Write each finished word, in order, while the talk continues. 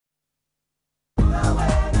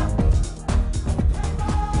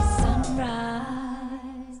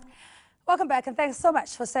Welcome back, and thanks so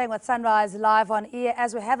much for staying with Sunrise Live on air.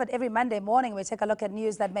 As we have it every Monday morning, we take a look at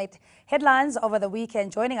news that made headlines over the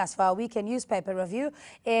weekend. Joining us for our weekend newspaper review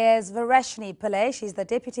is Varashni Pillay. She's the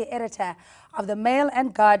deputy editor of the Mail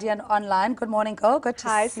and Guardian online. Good morning, girl. Good to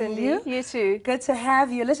Hi, see Cindy. you. You too. Good to have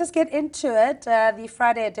you. Let's just get into it. The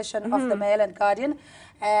Friday edition of the Mail and Guardian.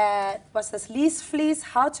 What's this? Lease, fleece,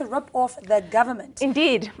 how to rip off the government.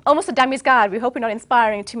 Indeed. Almost a dummy's guide. We hope we're not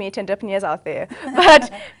inspiring too many entrepreneurs out there. But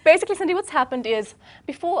basically, Cindy, what's happened is,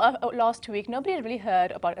 before last week, nobody had really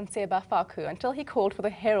heard about Nseba Faku until he called for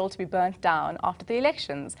the Herald to be burnt down after the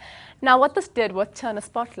elections. Now, what this did was turn a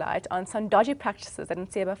spotlight on some dodgy practices that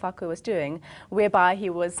Nseba Faku was doing, whereby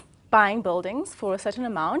he was buying buildings for a certain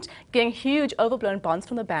amount, getting huge overblown bonds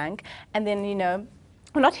from the bank, and then,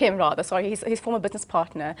 well, not him, rather, sorry, his former business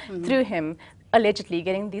partner, through him, allegedly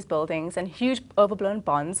getting these buildings and huge overblown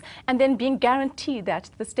bonds, and then being guaranteed that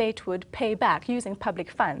the state would pay back using public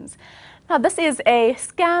funds. Now, this is a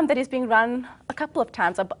scam that is being run a couple of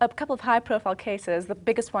times, a couple of high-profile cases, the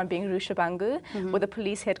biggest one being Rusha Bangu, with the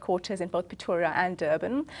police headquarters in both Pretoria and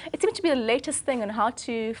Durban. It seems to be the latest thing on how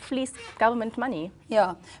to fleece government money.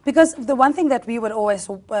 Yeah, because the one thing that we would always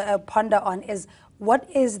ponder on is, what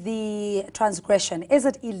is the transgression? Is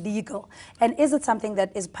it illegal? And is it something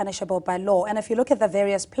that is punishable by law? And if you look at the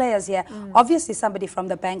various players here, obviously somebody from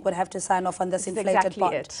the bank would have to sign off on this inflated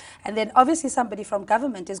bond. And then obviously somebody from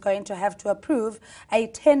government is going to have to approve a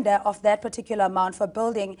tender of that particular amount for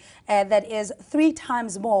building that is 3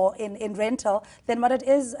 times more in rental than what it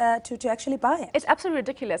is to actually buy it. It's absolutely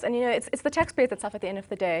ridiculous. And it's the taxpayers that suffer at the end of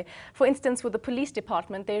the day. For instance, with the police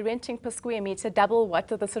department, they're renting per square meter double what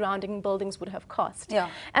the surrounding buildings would have cost. Yeah.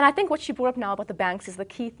 And I think what you brought up now about the banks is the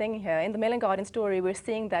key thing here. In the Mail and Guardian story, we're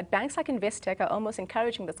seeing that banks like Investec are almost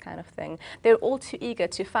encouraging this kind of thing. They're all too eager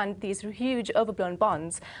to fund these huge overblown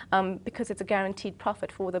bonds because it's a guaranteed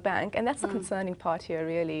profit for the bank. And that's the concerning part here,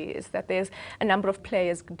 really, is that there's a number of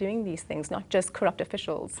players doing these things, not just corrupt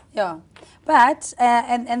officials. Yeah. But,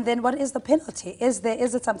 and then what is the penalty? Is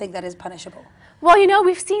it something that is punishable? Well,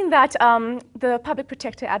 we've seen that the public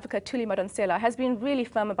protector advocate, Thuli Madonsela, has been really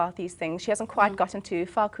firm about these things. She hasn't quite gotten to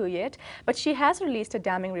Faku yet, but she has released a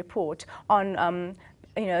damning report on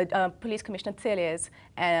Police Commissioner Tsele's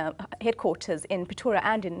headquarters in Pretoria,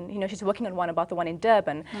 and she's working on one about the one in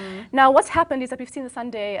Durban. Now, what's happened is that we've seen the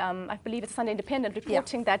Sunday, I believe it's Sunday Independent,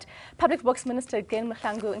 reporting that Public Works Minister Glen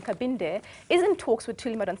Mahlangu Nkabinde is in talks with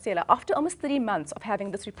Thuli Madonsela after almost 3 months of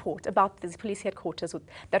having this report about these police headquarters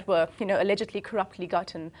that were, allegedly corruptly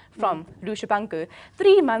gotten from Rusha Bangu.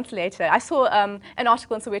 3 months later, I saw an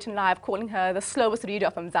article in Sowetan Live calling her the slowest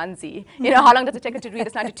reader from Mzansi. How long does it take her to read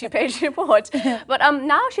this 92-page report? But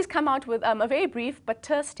now she's come out with a very brief but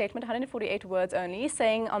terse statement, 148 words only,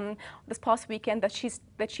 saying this past weekend that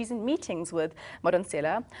she's in meetings with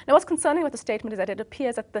Madonsela. Now, what's concerning with the statement is that it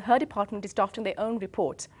appears that her department is drafting their own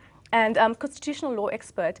report. And constitutional law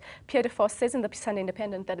expert Pierre de Vos says in the Sunday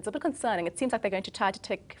Independent that it's a bit concerning. It seems like they're going to try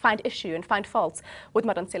to find issue and find faults with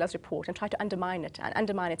Madonsela's report and try to undermine it and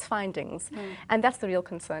undermine its findings. And that's the real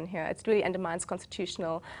concern here. It really undermines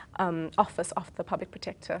constitutional office of the public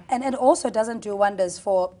protector. And it also doesn't do wonders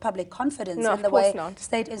for public confidence in the way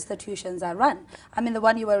state institutions are run. I mean, the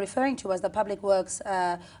one you were referring to was the Public Works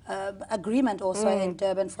agreement also in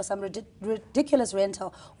Durban for some ridiculous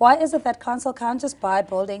rental. Why is it that council can't just buy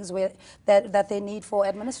buildings that they need for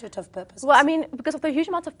administrative purposes? Well, I mean, because of the huge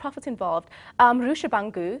amounts of profits involved, Rusha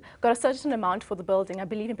Bangu got a certain amount for the building, I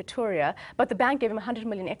believe in Pretoria, but the bank gave him 100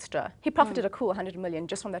 million extra. He profited a cool 100 million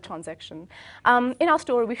just from that transaction. In our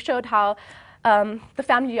story, we showed how the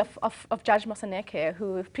family of Judge Moseneke,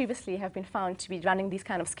 who previously have been found to be running these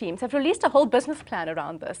kind of schemes, have released a whole business plan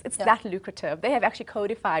around this. It's that lucrative. They have actually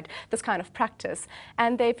codified this kind of practice,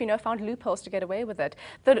 and they've found loopholes to get away with it.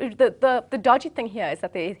 The dodgy thing here is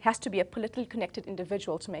that there has to be a politically connected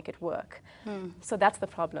individual to make it work. So that's the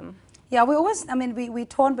problem. Yeah, we always, I mean, we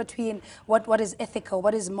torn between what is ethical,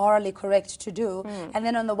 what is morally correct to do. And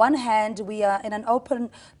then on the one hand, we are in an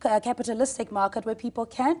open capitalistic market where people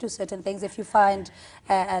can do certain things if you find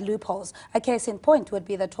loopholes. A case in point would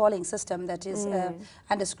be the tolling system that is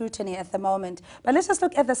under scrutiny at the moment. But let's just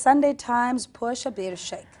look at the Sunday Times, poor Shabir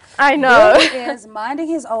Sheikh. I know. He is minding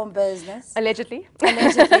his own business. Allegedly.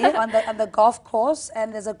 Allegedly, on the golf course.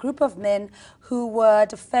 And there's a group of men who were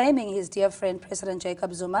defaming his dear friend, President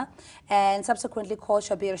Jacob Zuma. and subsequently called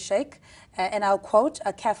Schabir Shaik, and I'll quote,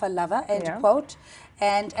 a kafir lover, end quote.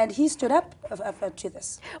 And he stood up to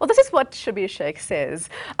this. Well, this is what Schabir Shaik says.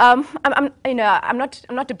 I'm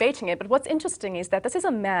not debating it, but what's interesting is that this is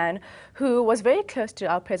a man who was very close to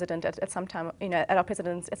our president at some time,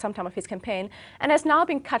 at some time of his campaign, and has now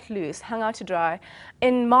been cut loose, hung out to dry.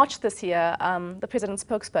 In March this year, the president's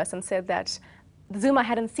spokesperson said that Zuma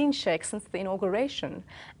hadn't seen Shaik since the inauguration,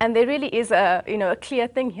 and there really is a clear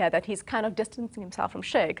thing here that he's kind of distancing himself from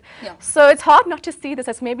Shaik. Yeah. So it's hard not to see this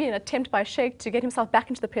as maybe an attempt by Shaik to get himself back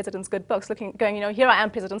into the president's good books, going, here I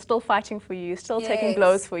am, president, still fighting for you, still taking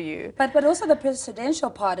blows for you. But also the presidential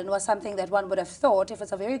pardon was something that one would have thought, if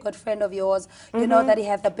it's a very good friend of yours, you know that he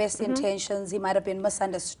had the best intentions, he might have been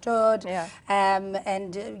misunderstood,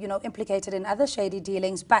 and implicated in other shady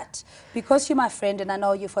dealings. But because you're my friend and I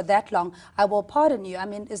know you for that long, I will pardon you. I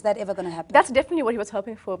mean, is that ever going to happen? That's definitely what he was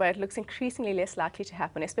hoping for, but it looks increasingly less likely to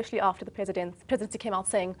happen, especially after the presidency came out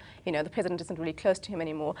saying, the president isn't really close to him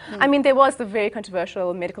anymore. I mean, there was the very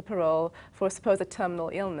controversial medical parole for a supposed terminal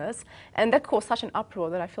illness, and that caused such an uproar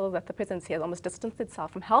that I feel that the presidency has almost distanced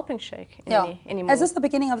itself from helping Shaik anymore. Is this the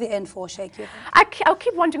beginning of the end for Shaik? I'll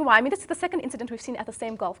keep wondering why. I mean, this is the second incident we've seen at the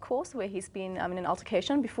same golf course where he's been in an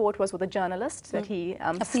altercation. Before it was with a journalist that he...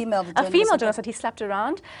 a female journalist that he slapped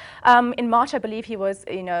around. In March, I believe he was,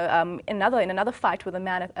 in another fight with a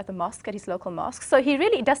man at the mosque, at his local mosque. So he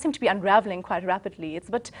really does seem to be unraveling quite rapidly. It's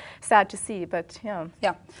a bit sad to see, but yeah.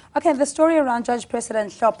 Yeah. Okay, the story around Judge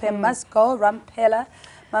President Hlophe must go.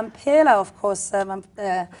 Mampela, of course,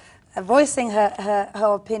 voicing her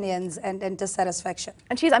opinions and dissatisfaction.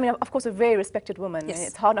 And she's, of course, a very respected woman. Yes.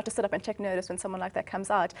 It's hard not to sit up and take notice when someone like that comes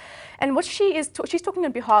out. And what she is, she's talking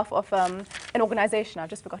on behalf of an organization, I've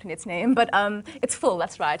just forgotten its name, but it's FUL,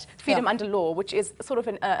 that's right, Freedom Under Law, which is sort of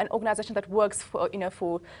an organization that works for,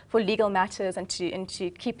 for legal matters and to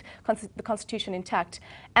keep the Constitution intact.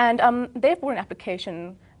 And they've brought an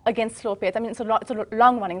application against Hlophe. I mean, it's a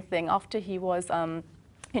long-running thing after he was...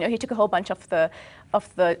 he took a whole bunch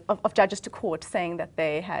of judges to court saying that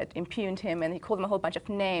they had impugned him, and he called them a whole bunch of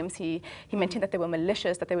names. He maintained that they were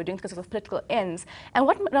malicious, that they were doing it because of political ends. And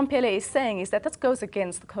what Mampela is saying is that this goes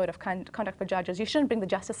against the code of conduct for judges. You shouldn't bring the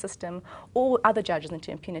justice system or other judges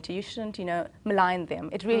into impunity. You shouldn't, malign them.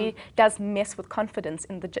 It really does mess with confidence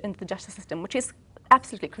in the justice system, which is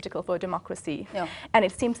absolutely critical for a democracy. Yeah. And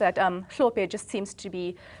it seems that Hlophe just seems to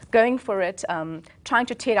be going for it, trying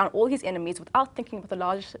to tear down all his enemies without thinking about the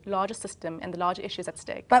larger system and the larger issues at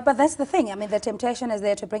stake. But that's the thing. I mean, the temptation is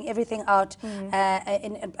there to bring everything out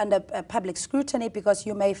under public scrutiny because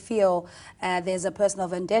you may feel there's a personal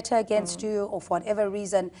vendetta against you or for whatever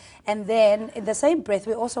reason. And then in the same breath,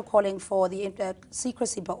 we're also calling for the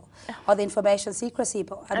secrecy bill or the information secrecy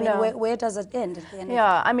bill. I mean, where does it end at the end?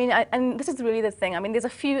 Yeah, I mean, and this is really the thing. I mean, there's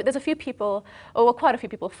a few people, or quite a few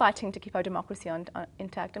people, fighting to keep our democracy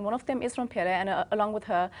intact. And one of them is Mampela, and along with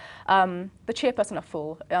her, the chairperson of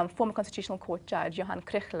FUL, former Constitutional Court Judge Johan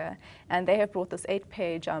Kriegler, and they have brought this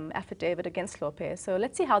 8-page affidavit against Hlophe. So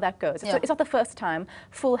let's see how that goes. It's not the first time.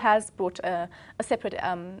 FUL has brought a separate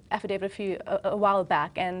affidavit a while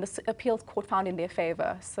back, and the appeals court found in their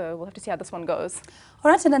favor. So we'll have to see how this one goes.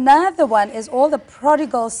 All right, and another one is all the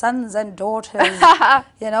prodigal sons and daughters,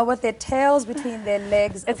 with their tails between their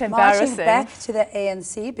legs, it's marching back to the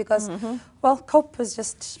ANC because, well, COPE was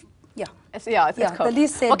just, it's COPE. The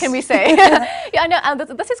least said. What can we say? And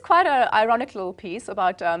this is quite an ironic little piece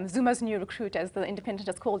about Zuma's new recruit, as the Independent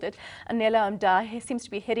has called it. Anela Mda, he seems to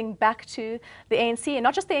be heading back to the ANC, and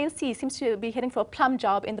not just the ANC, he seems to be heading for a plum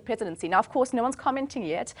job in the presidency. Now, of course, no one's commenting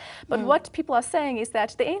yet, but what people are saying is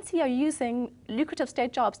that the ANC are using lucrative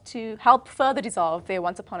state jobs to help further dissolve their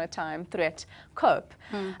once upon a time threat, COPE.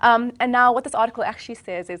 And now what this article actually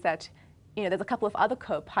says is that there's a couple of other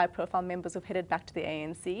COPE high-profile members who've headed back to the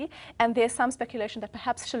ANC, and there's some speculation that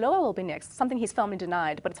perhaps Shilowa will be next, something he's firmly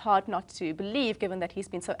denied, but it's hard not to believe given that he's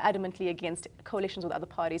been so adamantly against coalitions with other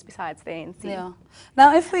parties besides the ANC. Yeah.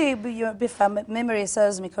 Now, if memory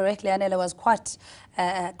serves me correctly, Anela was quite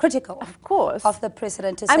critical, of course, of the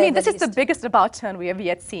president. To say I mean, this is the biggest about turn we have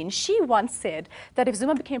yet seen. She once said that if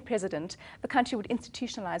Zuma became president, the country would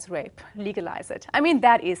institutionalize rape, legalize it. I mean,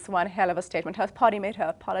 that is one hell of a statement. Her party made her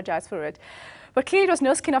apologize for it. But clearly it was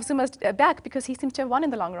no skin off Zuma's back because he seems to have won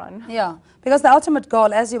in the long run. Yeah, because the ultimate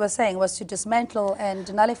goal, as you were saying, was to dismantle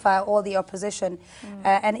and nullify all the opposition,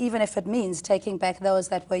 and even if it means taking back those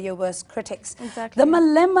that were your worst critics. Exactly. The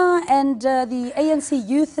Malema and the ANC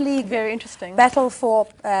Youth League very interesting battle for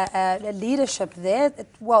leadership there, it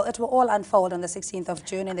will all unfold on the 16th of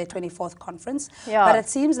June in their 24th conference. Yeah. But it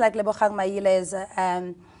seems like Lebogang Maile is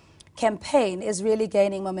campaign is really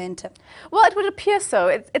gaining momentum? Well, it would appear so.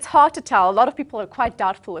 It's hard to tell. A lot of people are quite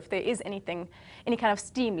doubtful if there is any kind of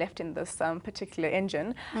steam left in this particular engine.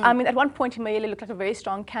 I mean, at one point, Mayele looked like a very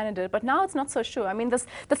strong candidate, but now it's not so sure. I mean,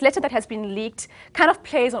 this letter that has been leaked kind of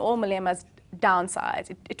plays on all Malema's downsides.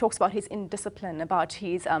 It talks about his indiscipline, about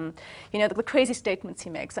his, the crazy statements he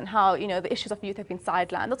makes, and how, the issues of youth have been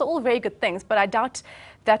sidelined. Those are all very good things, but I doubt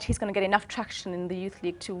that he's going to get enough traction in the Youth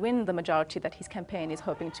League to win the majority that his campaign is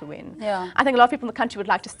hoping to win. Yeah. I think a lot of people in the country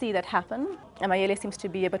would like to see that happen, and Mayele seems to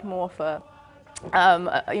be a bit more of a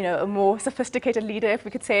more sophisticated leader, if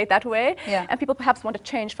we could say it that way. Yeah. And people perhaps want to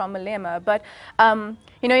change from Malema. But,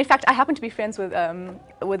 in fact, I happen to be friends with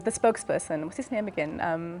the spokesperson. What's his name again?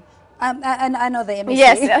 And I know the MEC.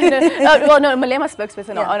 Yes, Malema's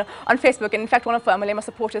spokesperson on Facebook. And in fact, one of Malema's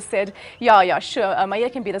supporters said, yeah, sure,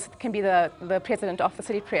 Mayele can be the president of the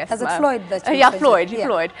City Press. Is it Floyd? Floyd. Yeah.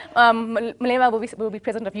 Malema will be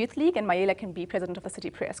president of Youth League, and Mayele can be president of the City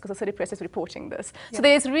Press, because the City Press is reporting this. Yeah. So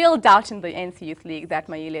there is real doubt in the ANC Youth League that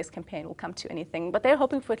Mayele's campaign will come to anything. But they're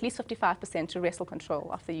hoping for at least 55% to wrestle control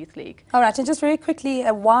of the Youth League. All right, and just very quickly,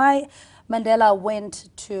 why Mandela went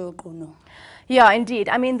to Qunu? Yeah, indeed.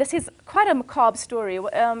 I mean, this is quite a macabre story.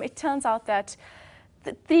 It turns out that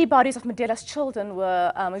the 3 bodies of Mandela's children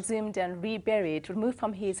were exhumed and reburied, removed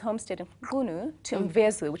from his homestead in Qunu to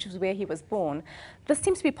Mvezu, which is where he was born. This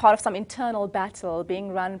seems to be part of some internal battle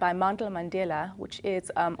being run by Mandla Mandela, which is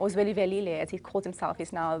Ozweli Velile, as he calls himself.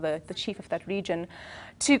 He's now the chief of that region,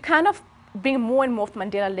 to kind of bring more and more of the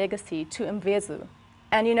Mandela legacy to Mvezu.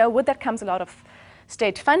 And, with that comes a lot of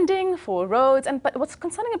state funding for roads. But what's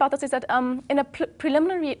concerning about this is that in a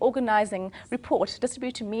preliminary organizing report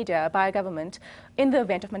distributed to media by a government in the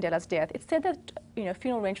event of Mandela's death, it said that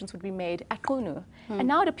funeral arrangements would be made at Qunu. And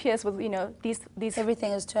now it appears with these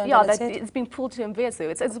everything is turned. Yeah, that it's being pulled to Mvezu.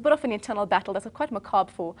 It's a bit of an internal battle that's quite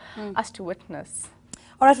macabre for us to witness.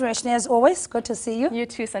 All right, Vareshni, as always, good to see you. You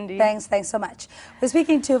too, Sandy. Thanks so much. We're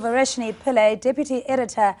speaking to Vareshni Pillay, Deputy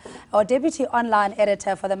Editor or Deputy Online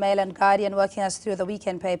Editor for the Mail and Guardian, working us through the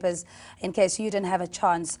weekend papers in case you didn't have a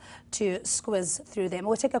chance to squiz through them.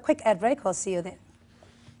 We'll take a quick ad break. We'll see you then.